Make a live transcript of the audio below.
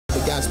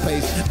the gas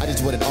pace. I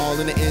just want it all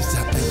in the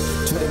instant.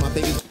 Twitter my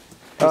biggest.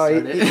 Oh,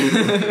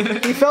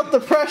 he felt the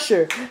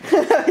pressure.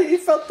 He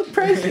felt the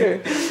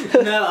pressure.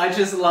 No, I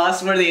just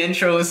lost where the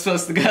intro was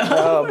supposed to go.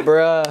 Oh,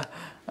 bruh.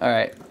 All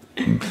right.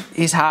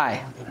 He's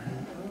high.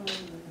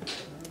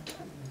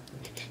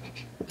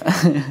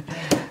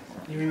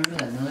 You remember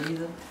that melody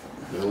though?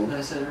 No. That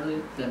I said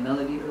earlier? That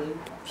melody earlier?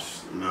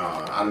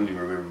 No, I don't even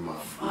remember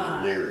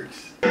my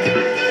lyrics.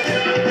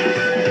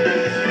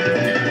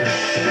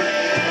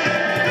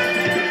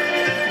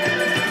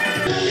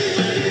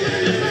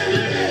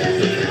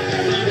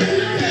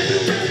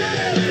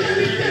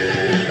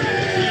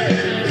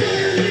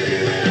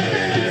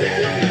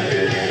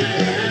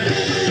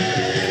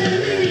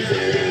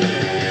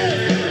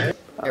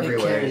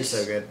 Everywhere is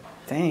so good.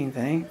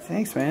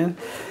 Thanks, man.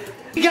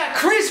 We got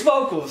Chris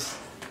vocals!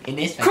 In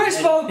this Chris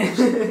vocals!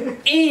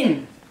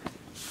 In!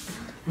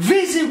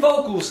 Vincent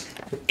vocals!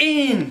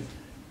 In!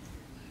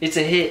 It's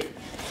a hit.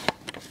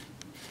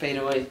 Fade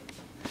away.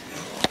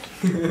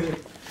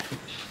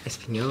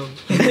 Espanol.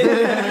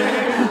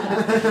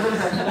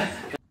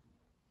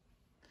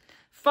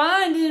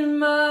 Finding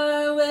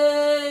my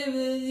way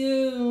with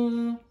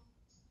you.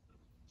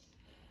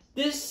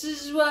 This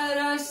is what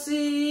I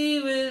see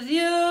with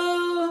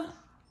you.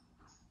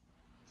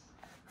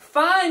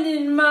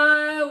 Finding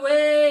my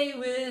way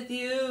with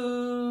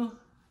you.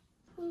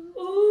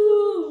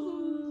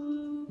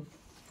 Ooh.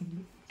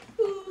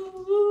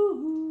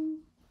 Ooh.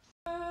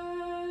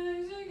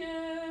 Rise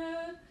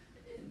again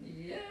in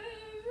the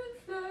ebb and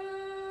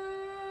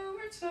flow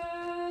where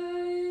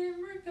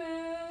time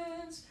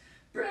repents.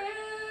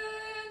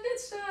 Brand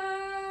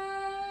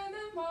inside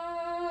the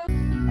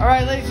mind. All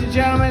right, ladies and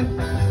gentlemen,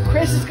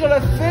 Chris is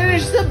gonna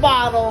finish the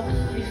bottle.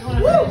 He's gonna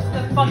finish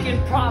the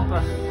fucking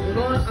proper.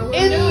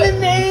 In the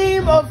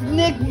name of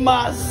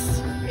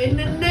Nygmas. In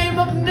the name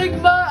of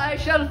Nygma, I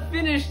shall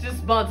finish this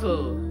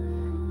bottle.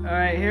 All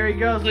right, here he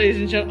goes,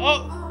 ladies and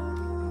gentlemen.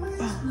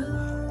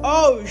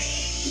 Oh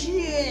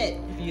shit!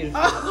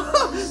 Beautiful.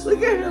 Oh,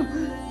 look at him.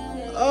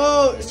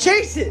 Oh,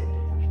 chase it,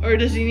 or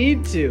does he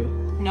need to?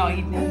 No,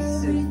 he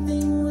needs to.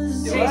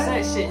 Chase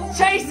that shit.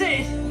 Chase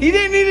it! He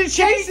didn't need to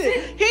chase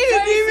it. He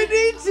didn't even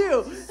need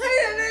to. He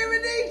didn't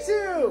even need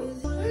to.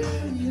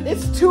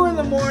 It's 2 in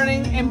the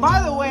morning, and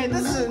by the way,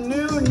 this is a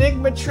new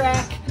Nygma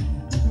track.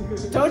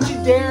 Don't you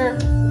dare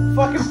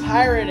fucking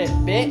pirate it,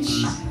 bitch.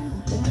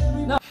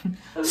 No.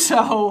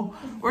 So,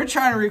 we're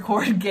trying to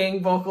record gang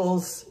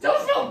vocals.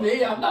 Don't film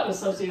me, I'm not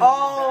associated.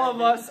 All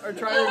of us are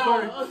trying to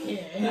record. Okay.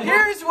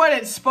 Here's what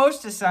it's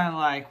supposed to sound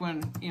like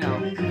when, you know.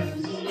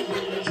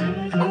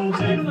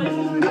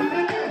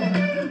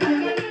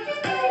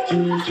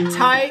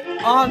 Tight,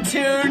 on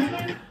tune,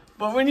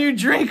 but when you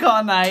drink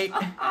all night.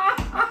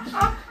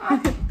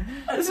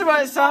 This is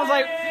what it sounds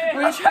like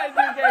when you try to do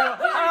gang.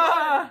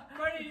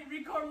 Ready,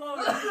 record lower,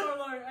 record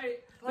lower. Hey,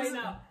 play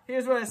now.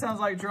 Here's what it sounds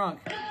like drunk.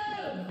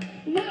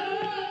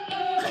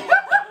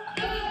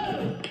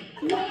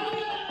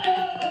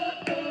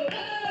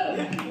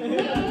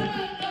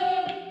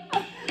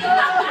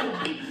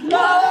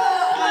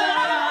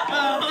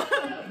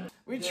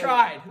 We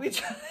tried.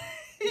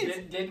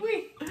 Did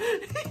we?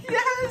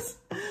 Yes.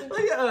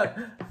 Look at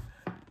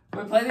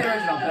Wait, play the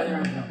original, play the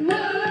original.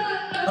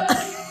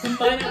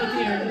 Combine it with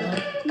the original.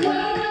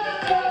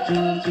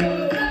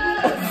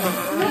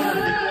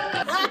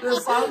 The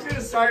song's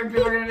gonna start and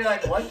people are gonna be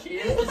like, what key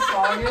is the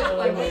song in?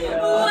 Like,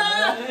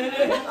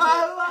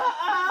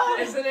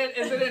 is it in,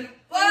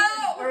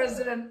 or is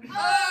it in,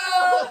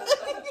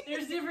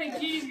 There's different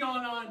keys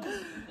going on.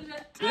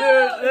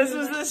 Dude, this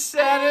is the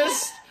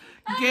saddest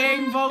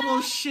gang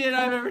vocal shit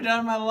I've ever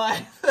done in my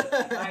life.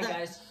 Alright,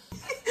 guys.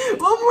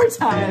 One more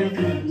time.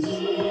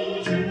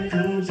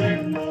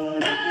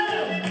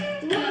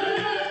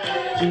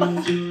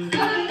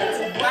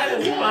 Flat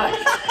as fuck.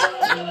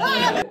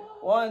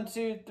 1,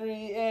 2,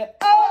 3, and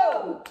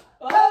oh!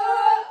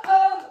 Oh!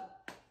 Oh!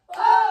 Oh!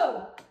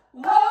 Oh!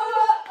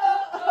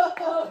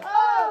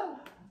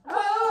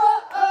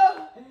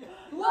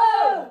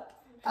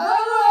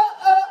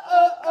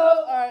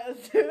 Oh! Alright,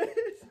 let's do it.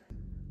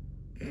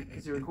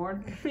 Is it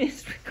recording?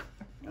 It's recording.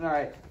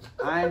 Alright,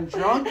 I'm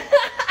drunk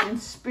in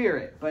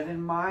spirit, but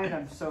in mind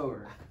I'm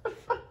sober.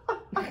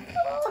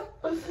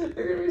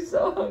 You're gonna be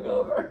so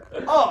hungover.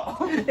 Oh!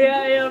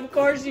 Yeah, of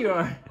course you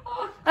are.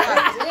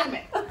 God damn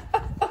it.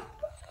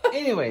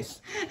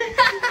 Anyways.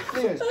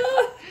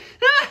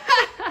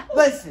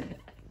 Listen.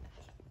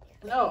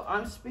 No,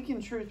 I'm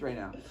speaking truth right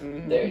now.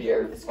 Dude,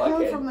 you're It's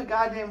coming from the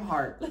goddamn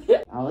heart.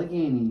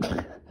 Allegheny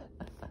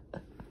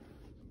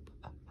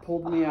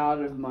pulled me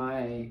out of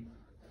my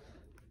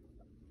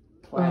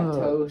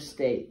plateau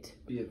state.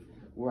 Beautiful.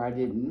 Where I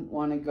didn't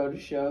want to go to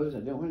shows. I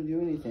didn't want to do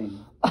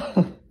anything.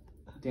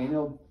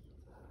 Daniel,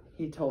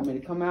 he told me to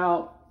come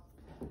out.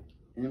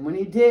 And when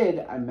he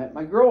did, I met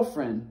my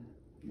girlfriend.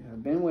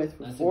 I've been with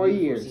for 4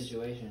 years.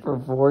 Situation. For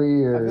 4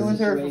 years. I've been with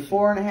her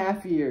for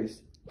 4.5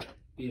 years.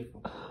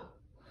 Beautiful.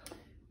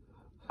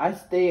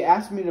 They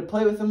asked me to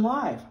play with them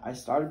live. I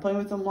started playing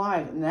with them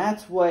live, and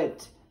that's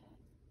what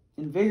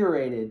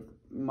invigorated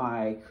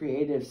my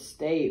creative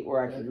state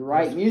where I could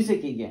write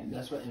music again.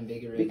 That's what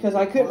invigorated. Because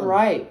I couldn't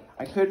write.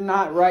 I could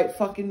not write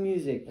fucking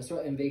music. That's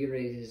what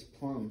invigorated his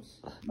plums.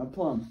 My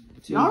plum.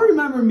 Y'all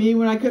remember me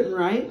when I couldn't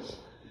write?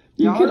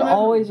 You could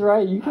always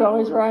write. You could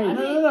always write.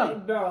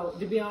 No. Bro,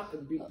 to be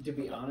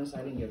honest,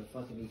 I didn't give a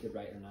fuck if you could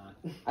write or not.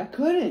 I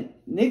couldn't.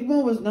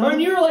 Nygma was not.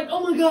 And you were like,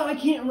 "Oh my god, I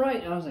can't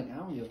write," and I was like, "I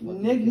don't give a fuck."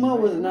 Nygma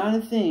was not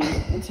a thing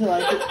until I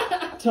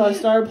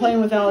started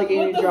playing with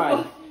Alligator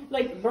Drive.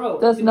 Like, bro.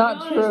 That's not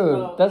honest, true.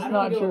 bro, That's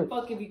not true.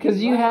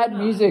 Because you had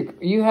music.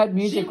 You had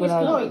music when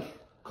I was.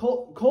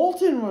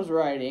 Colton was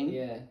writing.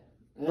 Yeah.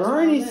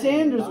 Bernie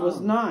Sanders was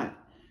not.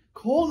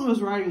 Colton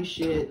was writing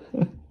shit.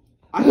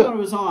 I thought it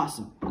was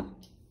awesome.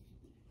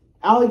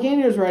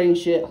 Allegheny was writing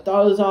shit.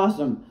 Thought it was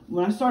awesome.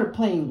 When I started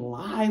playing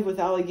live with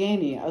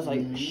Allegheny, I was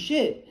like,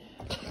 shit.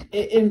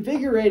 It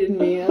invigorated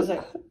me. I was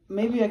like,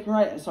 maybe I can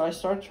write. So I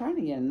started trying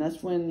again. And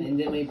that's when. And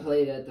then we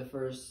played at the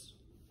first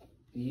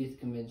youth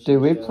convention.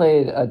 Dude, we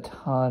played a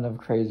ton of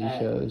crazy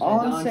shows. All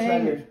I'm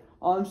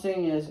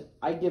saying is,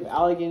 I give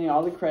Allegheny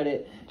all the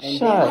credit. And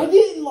Shut I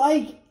didn't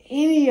like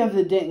any of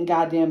the Denton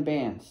goddamn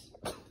bands.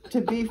 To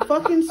be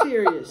fucking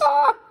serious.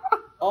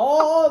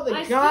 All the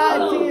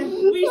goddamn.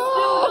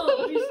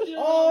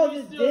 All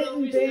the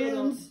Denton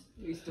bands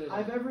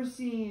I've ever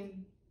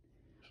seen,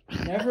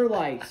 never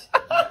liked.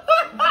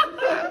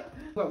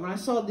 But when I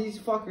saw these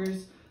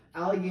fuckers,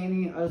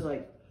 Allegheny, I was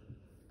like,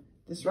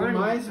 this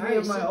reminds me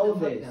of my old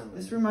days.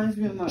 This reminds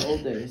me of my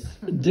old days.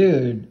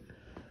 Dude.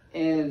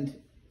 And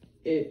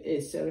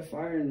it set a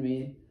fire in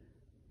me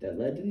that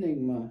led to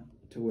Nygma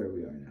to where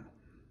we are now.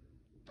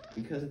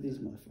 Because of these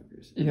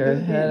motherfuckers. You're a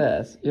head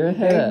ass. You're a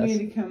head ass.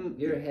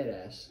 You're a head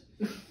ass.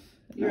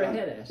 You're a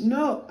head ass.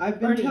 No, I've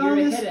been Bernie,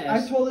 telling this.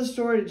 I've told this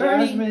story to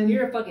Jasmine. Bernie,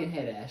 you're a fucking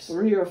head ass.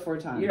 3 or 4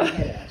 times. You're a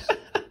head ass.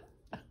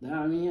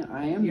 No, I mean,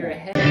 I am. You're a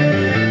head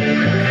ass.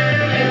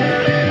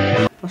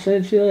 I'll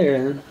send it to you later,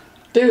 then.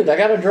 Dude, I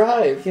gotta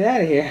drive. Get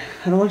out of here.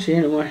 I don't want you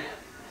here anymore.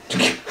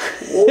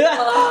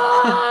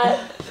 What?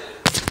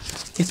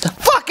 Get the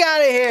fuck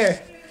out of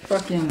here!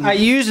 Fucking. I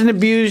used and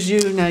abused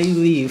you, now you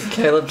leave.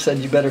 Caleb said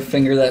you better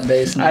finger that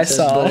bass. And I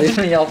saw it.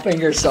 I'll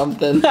finger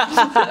something.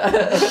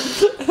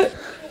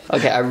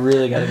 Okay, I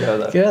really gotta go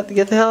though.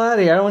 Get the hell out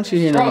of here. I don't want you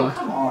here anymore. Bro,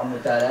 come on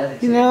with that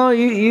attitude. You know,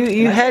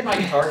 you had. My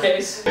guitar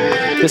case.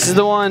 This is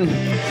the one.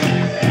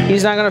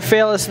 He's not gonna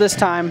fail us this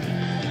time.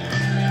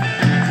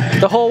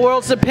 The whole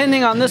world's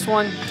depending on this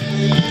one.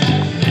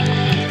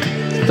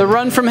 The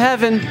run from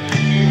heaven.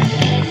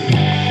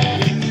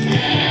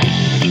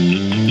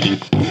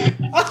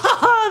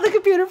 The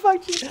computer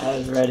fucked you. I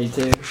was ready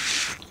too.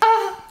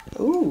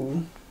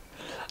 Ooh.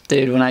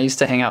 Dude, when I used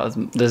to hang out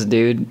with this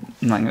dude,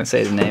 I'm not gonna say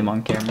his name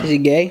on camera. Is he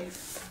gay?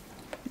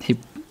 He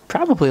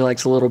probably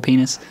likes a little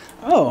penis.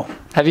 Oh.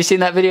 Have you seen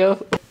that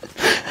video?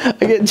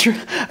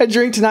 I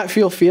drink to not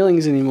feel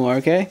feelings anymore,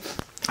 okay?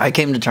 I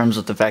came to terms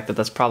with the fact that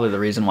that's probably the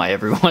reason why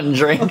everyone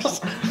drinks.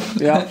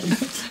 Yeah.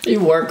 You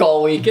work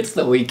all week, it's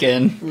the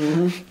weekend.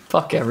 Mm-hmm.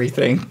 Fuck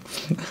everything.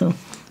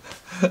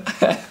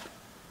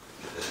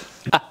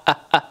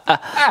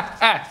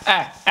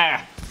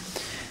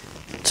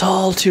 It's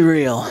all too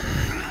real.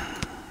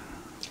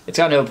 It's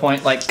gotten to a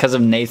point, like, because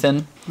of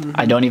Nathan,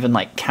 I don't even,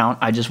 like, count.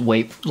 I just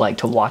wait, like,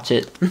 to watch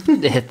it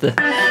to hit the...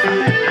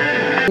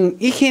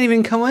 He can't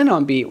even come in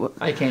on beat.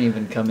 I can't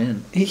even come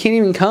in. He can't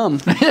even come.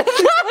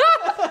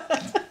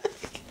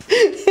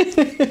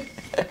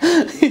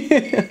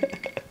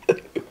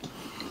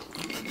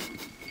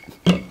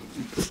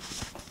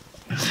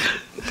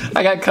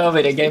 I got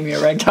COVID. It gave me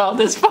erectile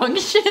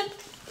dysfunction.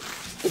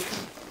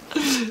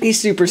 He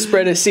super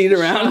spread his seed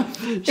around.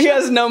 He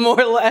has no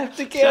more left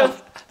to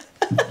give.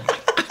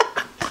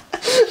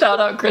 Shout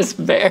out Chris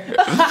Bear for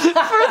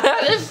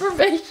that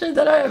information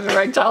that I have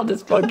erectile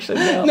dysfunction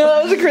now. No,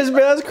 that was Chris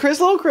Bear. That was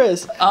little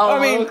Chris. Oh,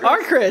 I mean, Chris.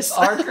 our Chris.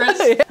 Our Chris?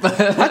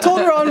 I told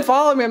her to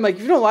unfollow me. I'm like,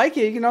 if you don't like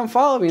it, you can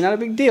unfollow me. Not a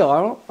big deal.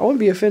 I wouldn't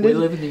be offended. We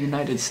live in the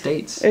United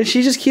States. And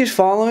she just keeps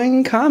following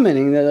and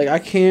commenting. They're like, I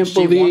can't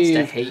believe. She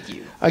wants to hate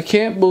you. I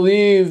can't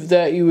believe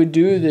that you would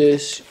do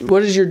this. What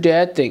does your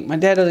dad think? My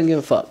dad doesn't give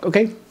a fuck,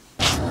 okay?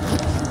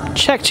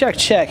 Check, check,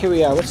 check. Here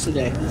we are. What's the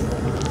day?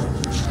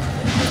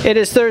 It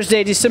is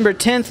Thursday, December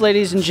 10th,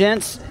 ladies and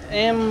gents.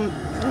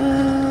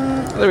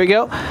 There we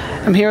go.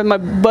 I'm here with my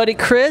buddy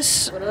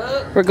Chris. What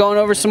up? We're going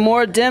over some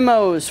more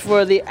demos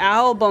for the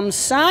album,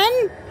 son.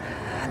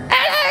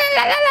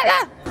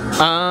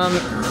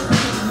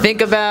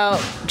 Think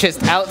about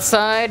just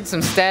outside,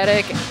 some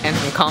static, and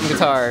some calm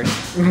guitars.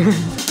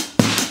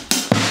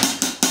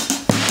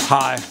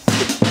 Hi.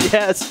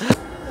 Yes.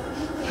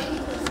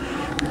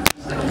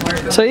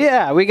 So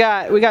yeah, we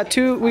got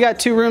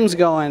two rooms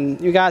going.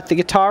 You got the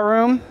guitar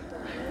room.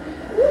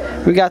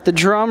 We got the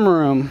drum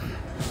room.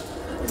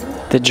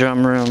 The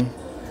drum room.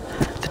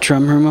 The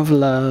drum room of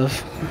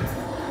love.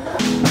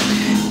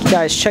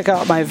 Guys, check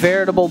out my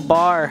veritable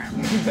bar.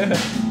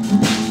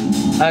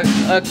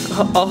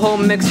 A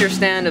home mixer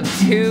stand of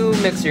 2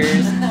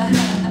 mixers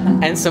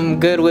and some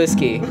good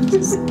whiskey.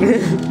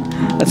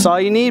 That's all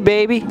you need,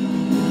 baby.